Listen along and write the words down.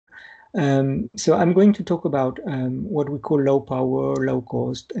So I'm going to talk about what we call low power, low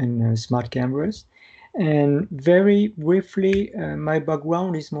cost, and smart cameras. And very briefly, my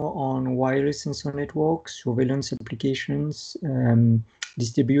background is more on wireless sensor networks, surveillance applications,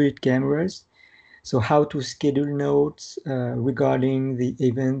 distributed cameras. So how to schedule nodes regarding the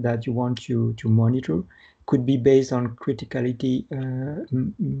event that you want to monitor could be based on criticality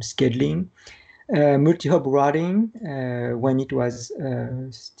scheduling. Multi-hub routing, when it was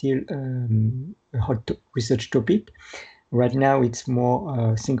still a hot research topic. Right now, it's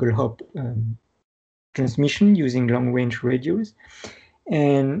more single hop transmission using long-range radios.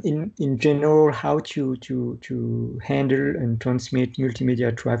 And in general, how to handle and transmit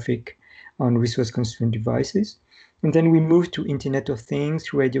multimedia traffic on resource-constrained devices. And then we move to Internet of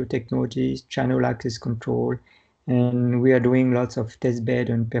Things, radio technologies, channel access control, and we are doing lots of testbed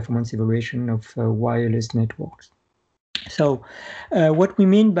and performance evaluation of wireless networks. So what we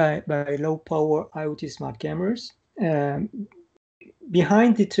mean by low power IoT smart cameras,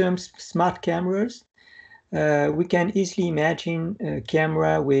 behind the term smart cameras, we can easily imagine a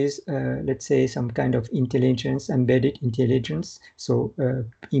camera with, let's say, some kind of intelligence, embedded intelligence, so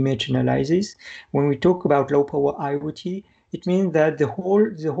image analysis. When we talk about low power IoT, it means that the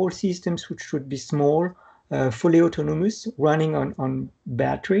whole systems should be small, fully autonomous, running on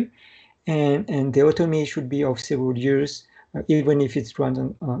battery, and the autonomy should be of several years, even if it's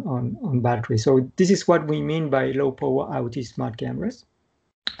run on battery. So this is what we mean by low power IoT smart cameras.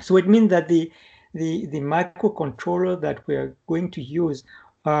 So it means that the microcontroller that we are going to use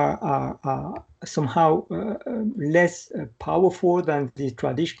are somehow less powerful than the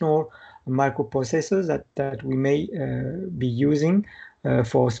traditional microprocessors that we may be using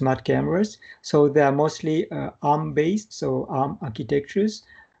for smart cameras. So they are mostly ARM-based, so ARM architectures,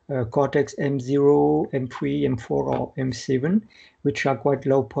 Cortex M0, M3, M4, or M7, which are quite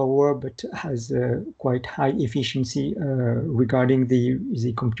low power but has quite high efficiency regarding the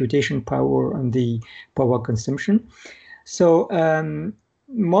computation power and the power consumption. So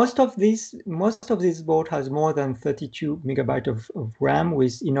most of this board has more than 32 megabytes of RAM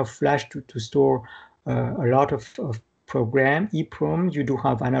with enough flash to store a lot of program, EEPROM. You do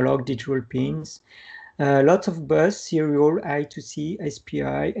have analog digital pins. Lots of bus, serial, I2C,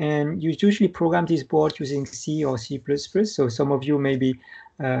 SPI, and you usually program this board using C or C++. So some of you may be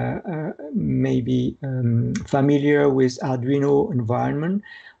familiar with Arduino environment.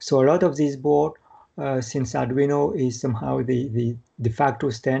 So a lot of this board, since Arduino is somehow the de facto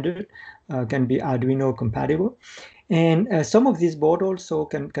standard, can be Arduino compatible. And some of these boards also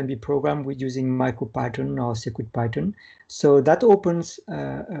can be programmed with using MicroPython or CircuitPython. So that opens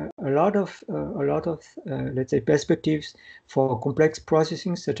a lot of let's say perspectives for complex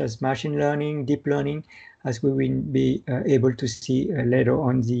processing such as machine learning, deep learning, as we will be able to see later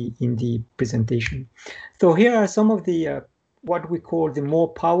on in the presentation. So here are some of the what we call the more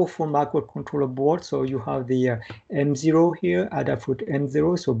powerful microcontroller board. So you have the M0 here, Adafruit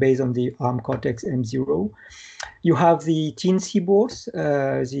M0, so based on the ARM Cortex M0. You have the TNC boards,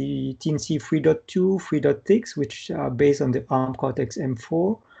 the TNC 3.2, 3.6, which are based on the ARM Cortex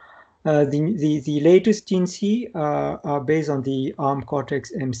M4. The latest TNC are based on the ARM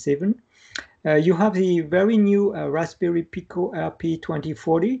Cortex M7. You have the very new Raspberry Pico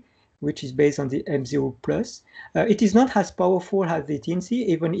RP2040, which is based on the M0 Plus. It is not as powerful as the TNC,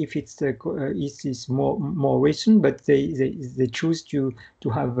 even if it's more recent, but they choose to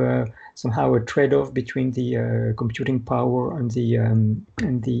have somehow a trade-off between the computing power and the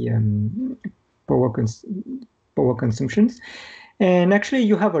power consumptions. And actually,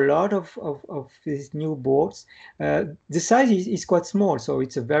 you have a lot of these new boards. The size is quite small, so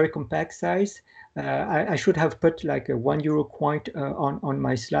it's a very compact size. I should have put like a €1 coin on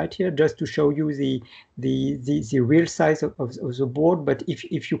my slide here just to show you the real size of the board. But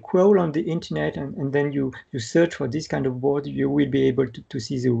if you crawl on the internet and then you search for this kind of board, you will be able to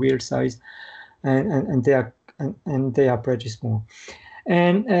see the real size, and they are pretty small.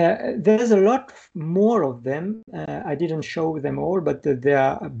 And there's a lot more of them. I didn't show them all, but there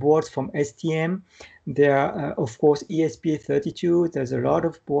are boards from STM. There are, of course, ESP32. There's a lot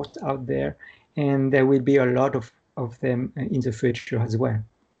of boards out there, and there will be a lot of them in the future as well.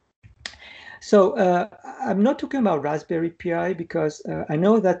 So I'm not talking about Raspberry Pi because I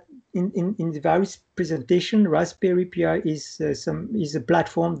know that in the various presentation, Raspberry Pi is a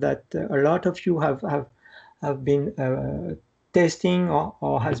platform that a lot of you have been testing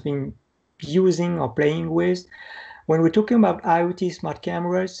or has been using or playing with. When we're talking about IoT smart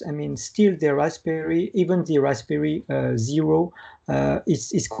cameras, I mean, still the Raspberry, even the Raspberry Zero,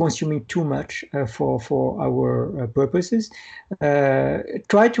 is consuming too much for our purposes.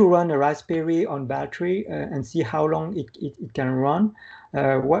 Try to run a Raspberry on battery and see how long it can run.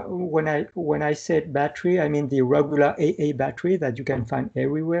 When I said battery, I mean the regular AA battery that you can find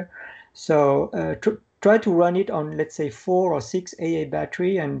everywhere. So try to run it on, let's say, 4 or 6 AA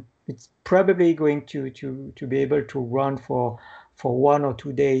battery, and it's probably going to be able to run for 1 or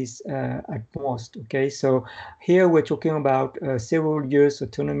 2 days at most. Okay, so here we're talking about several years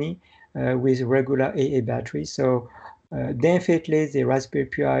autonomy with regular AA battery. So definitely the Raspberry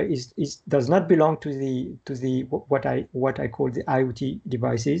Pi does not belong to the what I call the IoT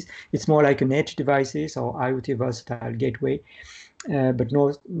devices. It's more like an edge devices or IoT versatile gateway, but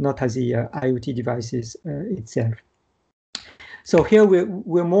not as the IoT devices itself. So here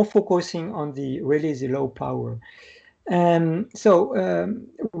we're more focusing on the low power. Very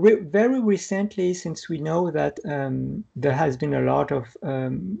recently, since we know that there has been a lot of I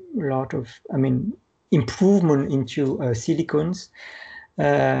mean, improvement into silicons,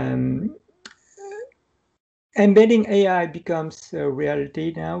 embedding AI becomes a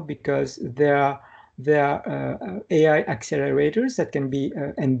reality now, because there are AI accelerators that can be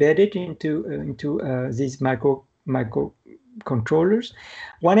embedded into these microcontrollers.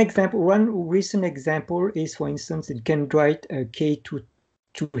 One recent example is, for instance, the Congduc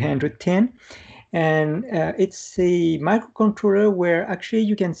K210, and it's a microcontroller where actually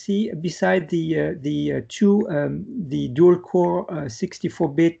you can see beside the dual core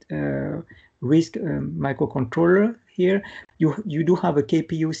 64-bit RISC microcontroller here, you do have a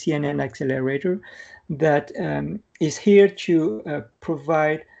KPU CNN accelerator that is here to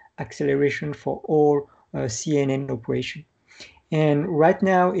provide acceleration for all CNN operation. And right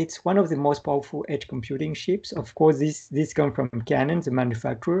now, it's one of the most powerful edge computing chips. Of course, this comes from Canon, the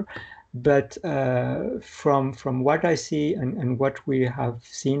manufacturer, but from what I see and what we have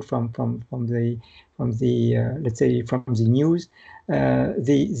seen from the let's say from the news,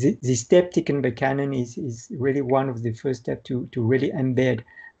 the step taken by Canon is really one of the first steps to really embed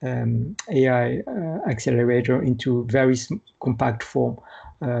AI accelerator into very compact form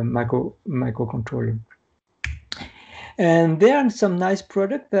microcontroller. And there are some nice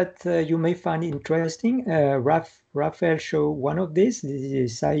products that you may find interesting. Raphael showed one of these. This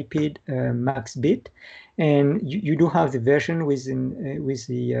is SciPid Max Bit, and you do have the version with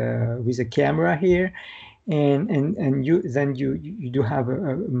a camera here, and you do have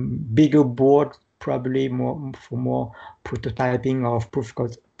a bigger board, probably more prototyping of proof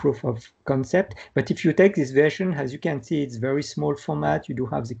of concept. But if you take this version, as you can see, it's very small format. You do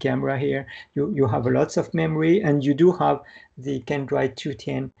have the camera here. You have lots of memory, and you do have the Congduc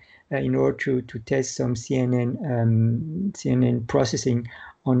 210 in order to test some CNN processing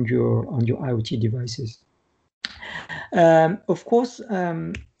on your IoT devices. Of course,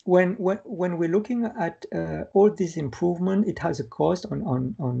 when we're looking at all this improvement, it has a cost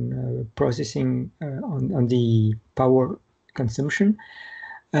on processing on the power consumption.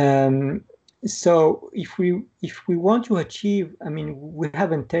 So if we want to achieve, I mean, we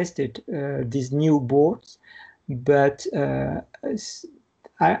haven't tested these new boards, but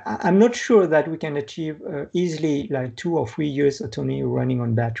I'm not sure that we can achieve easily like 2 or 3 years autonomy running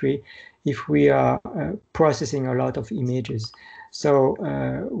on battery if we are processing a lot of images. So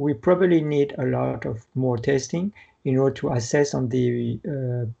we probably need a lot of more testing in order to assess on the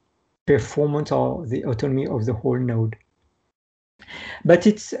performance or the autonomy of the whole node. But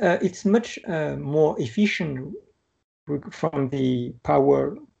it's much more efficient from the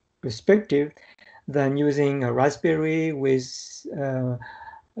power perspective than using a Raspberry with,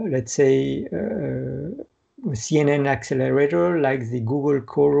 let's say, CNN accelerator like the Google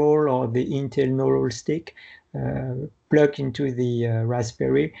Coral or the Intel Neural Stick plugged into the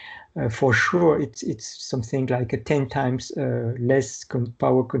Raspberry. For sure, it's something like 10 times less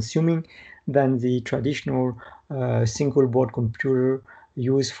power consuming than the traditional single board computer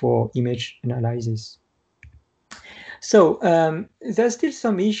used for image analysis. So there's still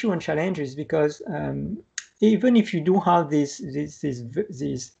some issue and challenges, because even if you do have the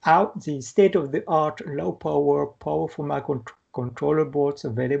state-of-the-art low power, powerful microcontroller boards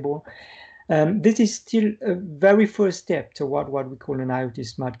available, this is still a very first step toward what we call an IoT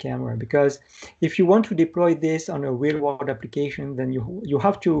smart camera. Because if you want to deploy this on a real-world application, then you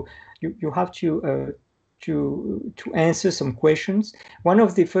have to answer some questions. One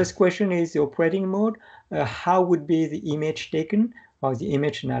of the first question is the operating mode. How would be the image taken or the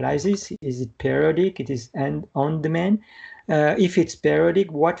image analysis? Is it periodic? It is on demand? If it's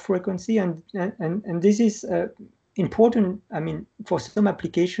periodic, what frequency? And this is important, I mean, for some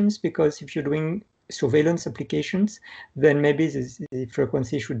applications, because if you're doing surveillance applications, then maybe the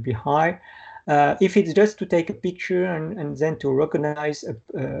frequency should be high. If it's just to take a picture and then to recognize a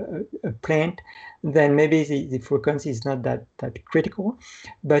plant, then maybe the frequency is not that critical.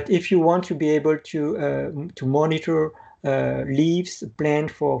 But if you want to be able to monitor leaves,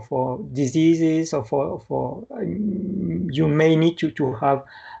 plant for diseases, or for you may need to have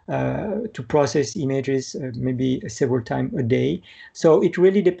to process images maybe several times a day. So it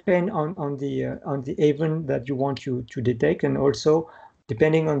really depends on the event that you want to detect, and also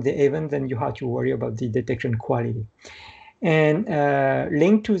depending on the event, then you have to worry about the detection quality. And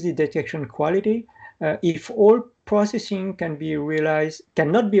linked to the detection quality, if all processing cannot be realized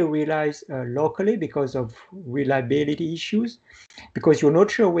locally because of reliability issues, because you're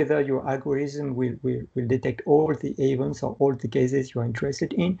not sure whether your algorithm will detect all the events or all the cases you're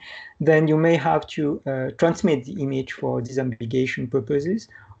interested in, then you may have to transmit the image for disambiguation purposes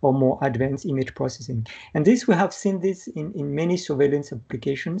or more advanced image processing. And this, we have seen this in many surveillance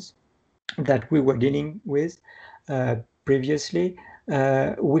applications that we were dealing with previously.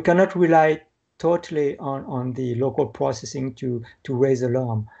 We cannot rely totally on the local processing to raise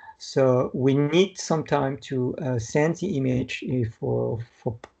alarm. So we need some time to send the image for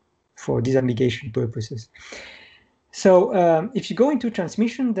disambiguation purposes. So if you go into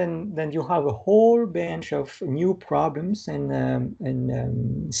transmission, then you have a whole bunch of new problems, and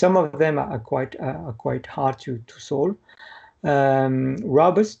some of them are quite hard to solve.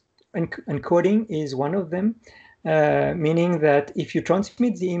 Robust encoding is one of them, meaning that if you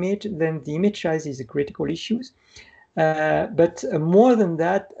transmit the image, then the image size is a critical issue. But more than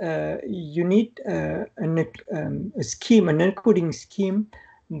that, you need a scheme, an encoding scheme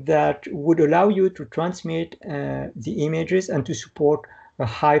that would allow you to transmit the images and to support a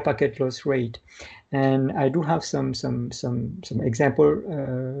high packet loss rate. And I do have some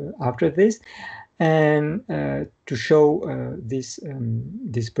example after this, and to show this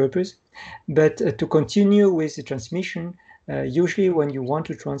purpose. But to continue with the transmission, usually when you want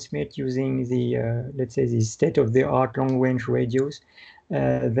to transmit using the let's say the state-of-the-art long-range radios,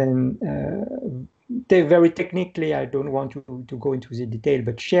 then they very technically, I don't want to go into the detail,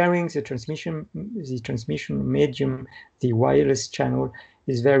 but sharing the transmission medium, the wireless channel,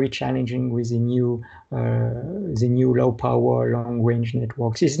 is very challenging with the new low power long range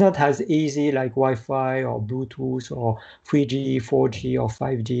networks. It's not as easy like Wi-Fi or Bluetooth or 3G, 4G or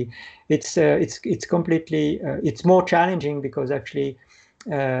 5G. It's completely it's more challenging because actually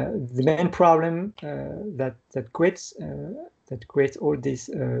the main problem that creates all these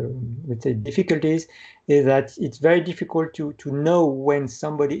let's say difficulties is that it's very difficult to know when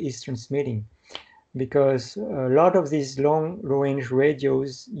somebody is transmitting, because a lot of these long-range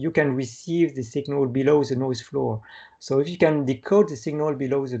radios, you can receive the signal below the noise floor. So if you can decode the signal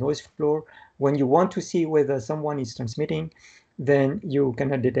below the noise floor, when you want to see whether someone is transmitting, then you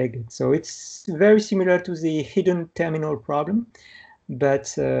cannot detect it. So it's very similar to the hidden terminal problem,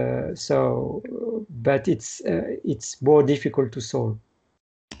 but it's more difficult to solve.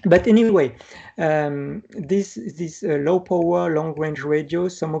 But anyway, these low power long range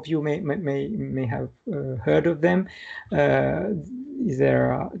radios, some of you may have heard of them.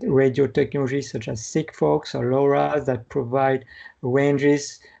 There are radio technologies such as Sigfox or LoRa that provide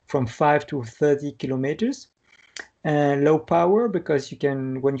ranges from 5 to 30 kilometers. Low power, because you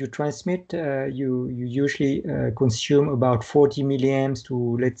can, when you transmit, you usually consume about 40 milliamps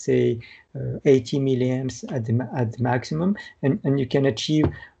to, let's say, 80 milliamps at the maximum, and you can achieve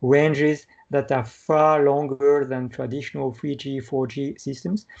ranges that are far longer than traditional 3G, 4G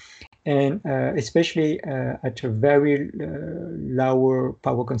systems, and especially at a very lower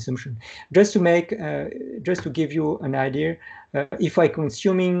power consumption. Just to give you an idea, if I'm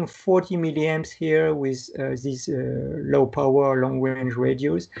consuming 40 milliamps here with these low power long range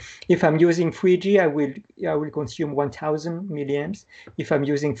radios, if I'm using 3G, I will consume 1000 milliamps. If I'm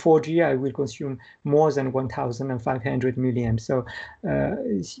using 4G, I will consume more than 1500 milliamps. So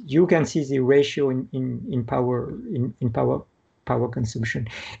you can see the ratio in power consumption.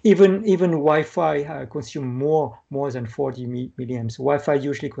 Even Wi-Fi consume more than 40 milliamps. Wi-Fi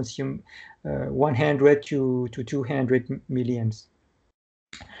usually consume 100 to 200 milliamps.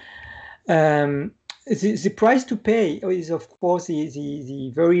 The price to pay is, of course,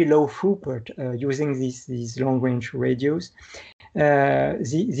 the very low throughput using these long-range radios.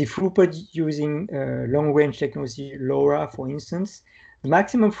 The throughput using long-range technology, LoRa, for instance, the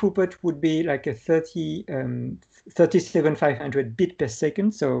maximum throughput would be like a 37,500 bit per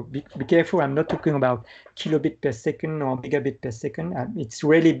second. So be careful, I'm not talking about kilobit per second or megabit per second. It's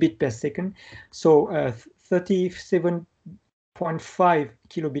really bit per second. So 37.5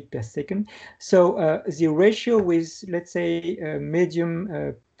 kilobit per second. So the ratio with, let's say,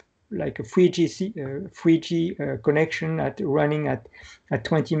 medium like a 3G connection running at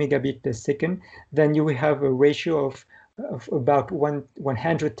 20 megabit per second, then you will have a ratio of about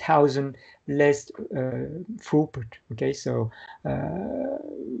 100,000 less throughput. Okay, so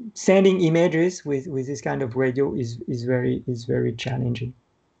sending images with this kind of radio is very challenging.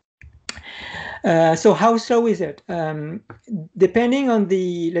 So how slow is it? Depending on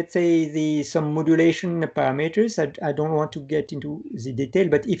the, let's say, some modulation parameters, I don't want to get into the detail,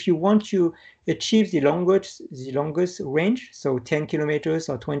 but if you want to achieve the longest range, so 10 kilometers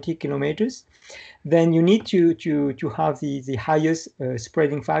or 20 kilometers, then you need to have the highest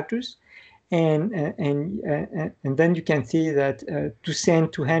spreading factors. And then you can see that to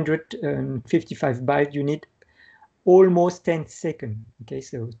send 255 bytes, you need almost 10 seconds. Okay,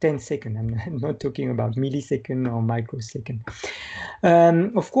 so 10 seconds. I'm not talking about millisecond or microsecond.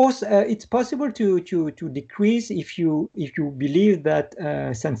 Of course, it's possible to decrease if you believe that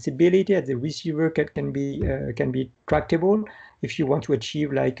sensibility at the receiver can be tractable. If you want to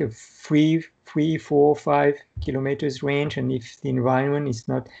achieve like a 3, 4, 5 kilometers range, and if the environment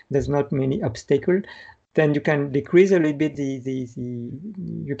there's not many obstacles, then you can decrease a little bit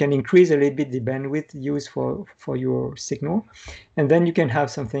you can increase a little bit the bandwidth used for your signal, and then you can have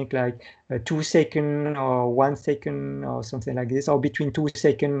something like 2 seconds or 1 second or something like this, or between 2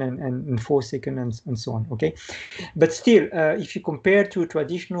 seconds and 4 seconds and so on. Okay, but still, if you compare to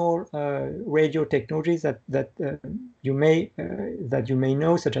traditional radio technologies that you may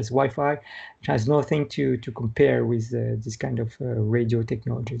know, such as Wi-Fi, it has nothing to compare with this kind of radio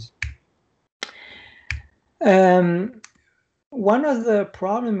technologies. One of the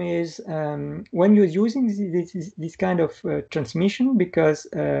problem is when you're using this kind of transmission, because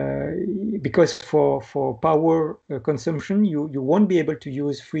for power consumption you won't be able to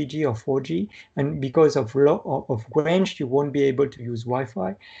use 3G or 4G, and because of range you won't be able to use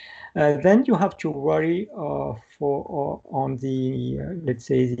Wi-Fi. Then you have to worry on the let's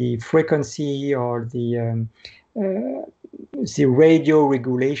say the frequency or the radio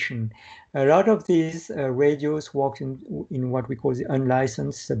regulation. A lot of these radios work in what we call the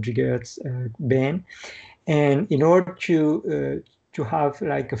unlicensed sub-gigahertz band, and in order to have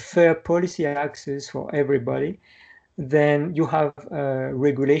like a fair policy access for everybody, then you have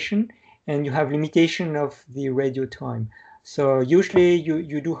regulation and you have limitation of the radio time. So usually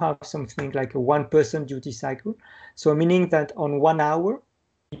you do have something like a 1% duty cycle. So meaning that on 1 hour,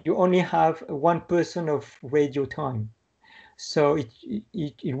 you only have 1% of radio time. So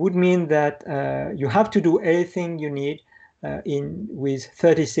it would mean that you have to do everything you need with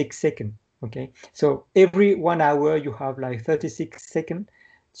 36 seconds. Okay, so every 1 hour you have like 36 seconds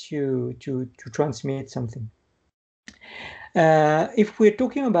to transmit something. If we're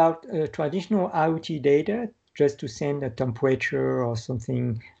talking about traditional IoT data, just to send a temperature or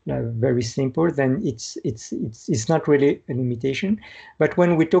something very simple, then it's not really a limitation. But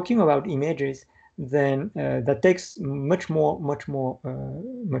when we're talking about images, then that takes much more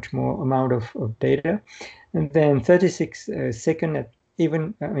amount of data, and then 36 seconds,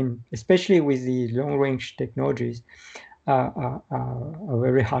 even especially with the long range technologies, are a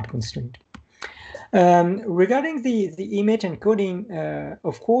very hard constraint. Regarding the image encoding,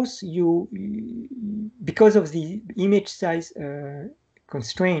 of course, because of the image size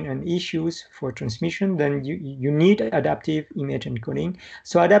constraint and issues for transmission, then you need adaptive image encoding.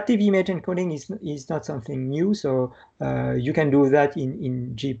 So adaptive image encoding is not something new. So you can do that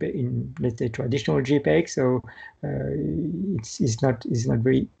in JPEG, in let's say traditional JPEG. So it's not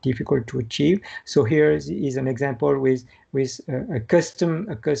very difficult to achieve. So here is an example with a custom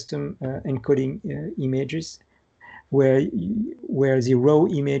encoding images, where the raw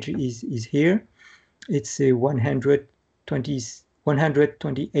image is here. It's a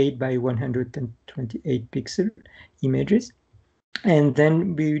 128 by 128 pixel images, and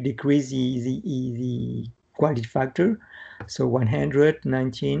then we decrease the quality factor, so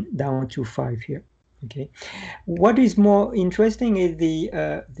 119 down to 5 here. Okay, what is more interesting is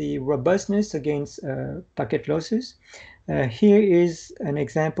the robustness against packet losses. Here is an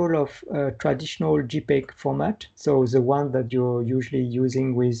example of traditional JPEG format, so the one that you're usually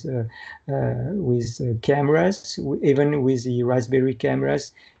using with cameras, even with the Raspberry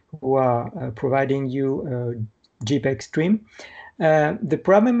cameras, who are providing you a JPEG stream. The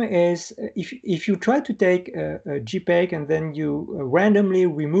problem is if you try to take a JPEG and then you randomly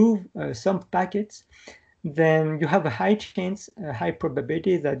remove some packets, then you have a high chance, a high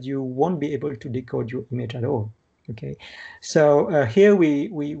probability that you won't be able to decode your image at all. Okay, so here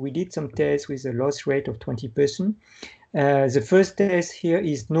we did some tests with a loss rate of 20%. The first test here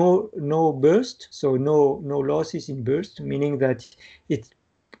is no burst, so no losses in burst, meaning that it's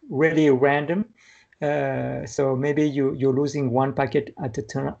really random. So maybe you're losing one packet at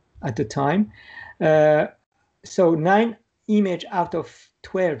a time. So 9 images out of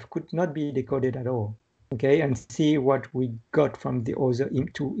 12 could not be decoded at all. Okay, and see what we got from the other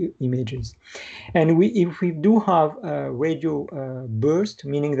two images. And if we do have a radio burst,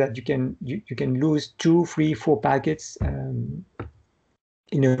 meaning that you can lose 2, 3, 4 packets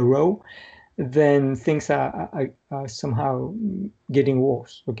in a row, then things are somehow getting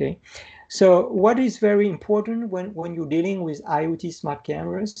worse. Okay, so what is very important when you're dealing with IoT smart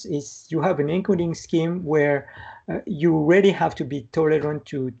cameras is you have an encoding scheme where you really have to be tolerant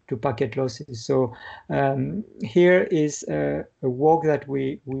to packet losses. So here is a work that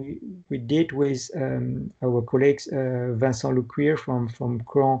we did with our colleagues Vincent Lecuir from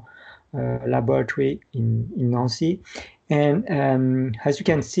Congduc laboratory in Nancy, and as you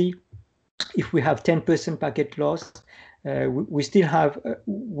can see, if we have 10% packet loss, we still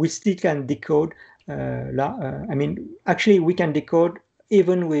can decode. I mean, actually, we can decode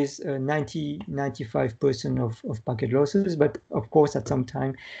even with 95% of packet losses. But of course, at some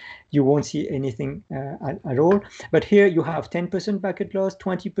time, you won't see anything at all. But here you have 10% packet loss,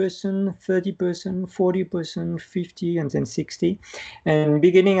 20%, 30%, 40%, 50, and then 60. And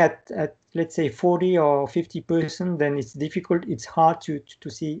beginning at let's say 40 or 50%, then it's difficult. It's hard to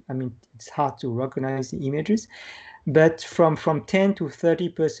see. I mean, it's hard to recognize the images. But from 10 to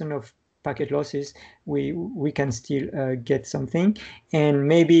 30% of packet losses, we can still get something, and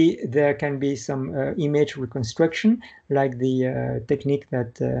maybe there can be some image reconstruction, like the technique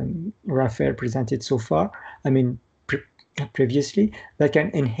that Raphael presented so far. I mean, previously, that can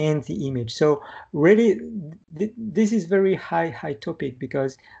enhance the image. So really, this is very high topic,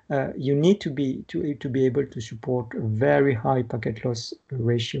 because you need to be able to support a very high packet loss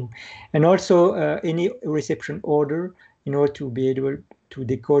ratio, and also any reception order in order to be able to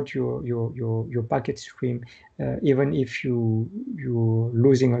decode your packet stream, even if you're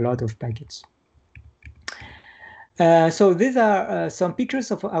losing a lot of packets. So these are some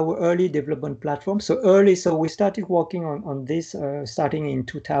pictures of our early development platform. So we started working on this starting in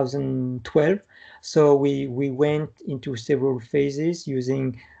 2012. So we went into several phases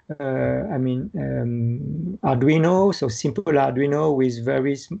using Arduino, so simple Arduino with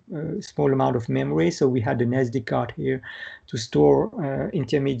very small amount of memory. So we had an SD card here to store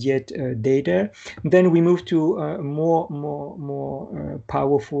intermediate data. Then we moved to more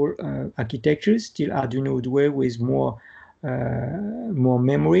powerful architectures, still Arduino Duo, with more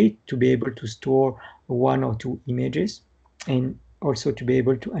memory to be able to store 1 or 2 images, and also to be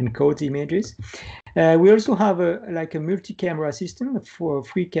able to encode the images. We also have a multi-camera system, for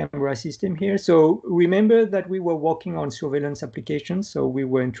free camera system here. So remember that we were working on surveillance applications, so we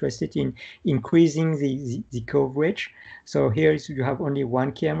were interested in increasing the coverage. So here you have only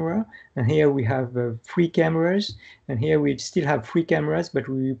 1 camera, and here we have 3 cameras, and here we still have 3 cameras, but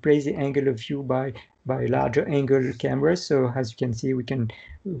we replace the angle of view by larger angle cameras. So as you can see, we can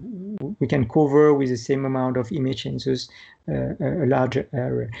cover with the same amount of image sensors a larger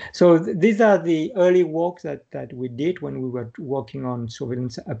area. So these are the early work that we did when we were working on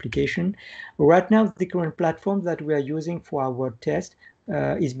surveillance application. Right now, the current platform that we are using for our test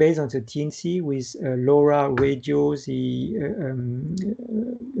is based on the TNC with LoRa radio, the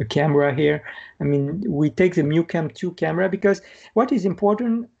camera here. I mean, we take the MuCam 2 camera, because what is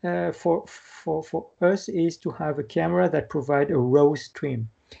important for us is to have a camera that provides a raw stream.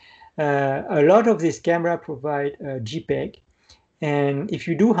 A lot of this camera provide JPEG, and if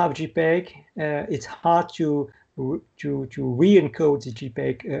you do have JPEG, it's hard to re-encode the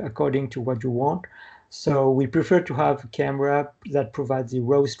JPEG according to what you want. So we prefer to have a camera that provides the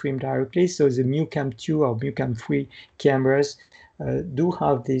raw stream directly. So the MuCam 2 or MuCam 3 cameras do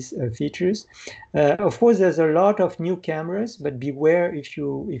have these features. Of course, there's a lot of new cameras, but beware if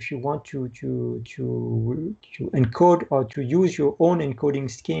you want to encode or to use your own encoding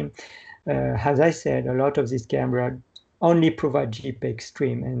scheme. As I said, a lot of these cameras only provide JPEG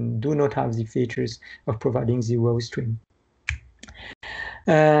stream and do not have the features of providing the raw stream.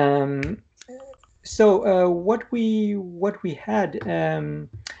 So what we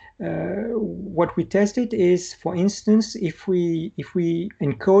tested is, for instance, if we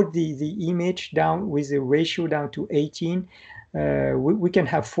encode the image down with a ratio down to 18, we can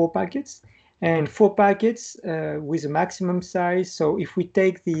have 4 packets, and 4 packets with a maximum size. So if we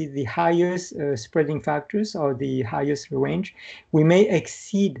take the highest spreading factors or the highest range, we may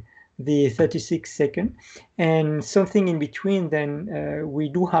exceed the 36 second, and something in between, then we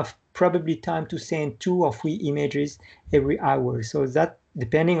do have probably time to send 2 or 3 images every hour. So that,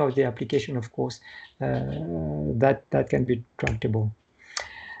 depending on the application, of course, that can be tractable.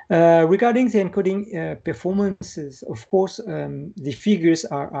 Regarding the encoding performances, of course, the figures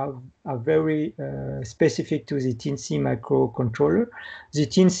are very specific to the TNC microcontroller. The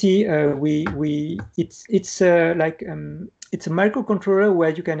TNC, it's like it's a microcontroller where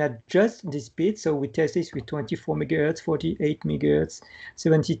you can adjust the speed. So we test this with 24 megahertz, 48 megahertz,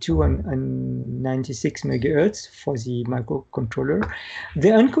 72 and 96 megahertz for the microcontroller. The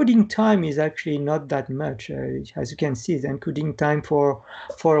encoding time is actually not that much. As you can see, the encoding time for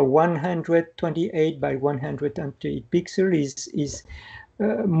 128 by 128 pixel is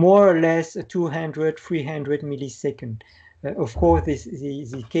more or less 200, 300 milliseconds. Of course, this is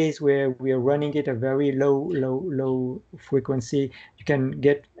the case where we are running it at a very low frequency. You can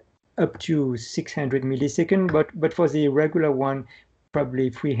get up to 600 milliseconds, but for the regular one, probably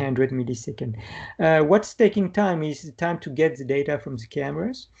 300 milliseconds. What's taking time is the time to get the data from the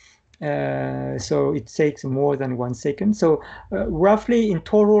cameras. So it takes more than 1 second. So roughly in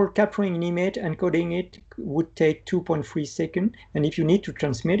total, capturing an image and encoding it would take 2.3 seconds. And if you need to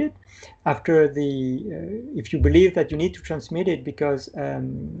transmit it, after the, if you believe that you need to transmit it because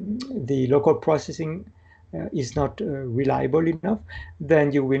the local processing is not reliable enough,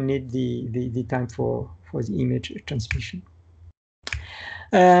 then you will need the time for the image transmission.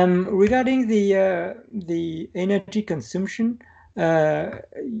 Regarding the energy consumption,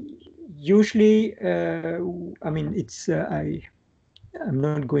 usually, I mean, it's I'm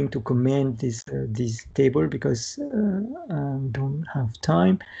not going to comment this table because I don't have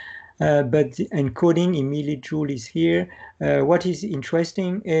time. But the encoding in millijoule is here. What is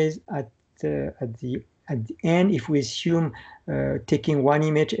interesting is at the end, if we assume taking 1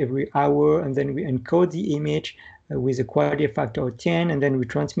 image every hour and then we encode the image with a quality factor of 10, and then we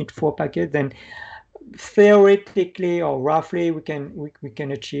transmit 4 packets, then theoretically or roughly we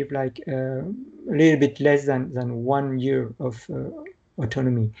can achieve like a little bit less than 1 year of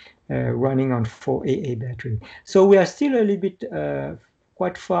autonomy running on 4 AA battery. So we are still a little bit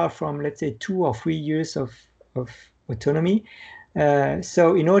quite far from, let's say, 2 or 3 years of autonomy.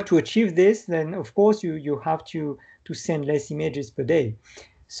 So in order to achieve this, then of course you have to send less images per day.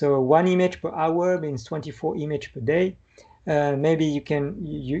 So 1 image per hour means 24 images per day. Maybe you can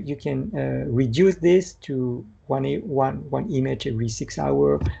reduce this to one image every 6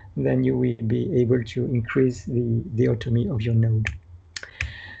 hours. Then you will be able to increase the autonomy of your node.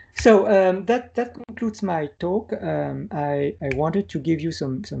 So that concludes my talk. I wanted to give you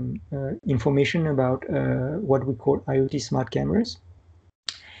some information about what we call IoT smart cameras.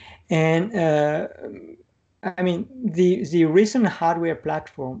 And I mean, the recent hardware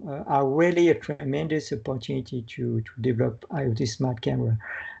platform are really a tremendous opportunity to develop IoT smart camera.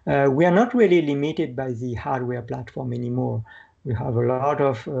 We are not really limited by the hardware platform anymore. We have a lot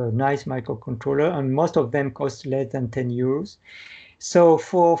of nice microcontroller, and most of them cost less than 10 euros. So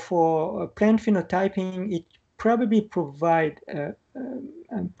for plant phenotyping, it probably provide a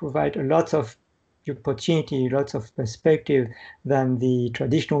lot of opportunity, lots of perspective than the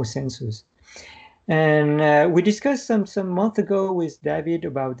traditional sensors. And we discussed some month ago with David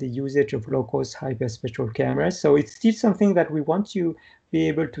about the usage of low-cost hyperspectral cameras. So it's still something that we want to be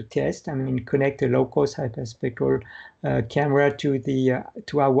able to test. I mean, connect a low-cost hyperspectral camera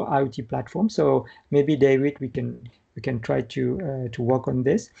to our IoT platform. So maybe, David, we can try to work on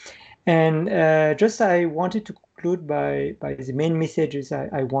this. And just I wanted to conclude by the main messages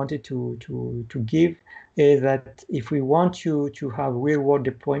I wanted to give is that if we want to have real-world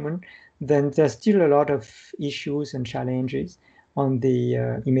deployment, then there's still a lot of issues and challenges on the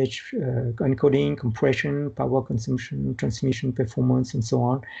image encoding, compression, power consumption, transmission performance, and so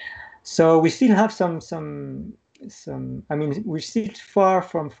on. So we still have some. I mean, we're still far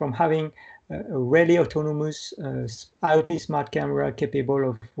from having a really autonomous IoT smart camera capable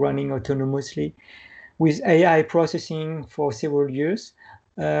of running autonomously with AI processing for several years.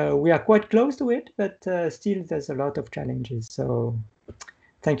 We are quite close to it, but still there's a lot of challenges. So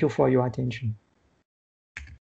thank you for your attention.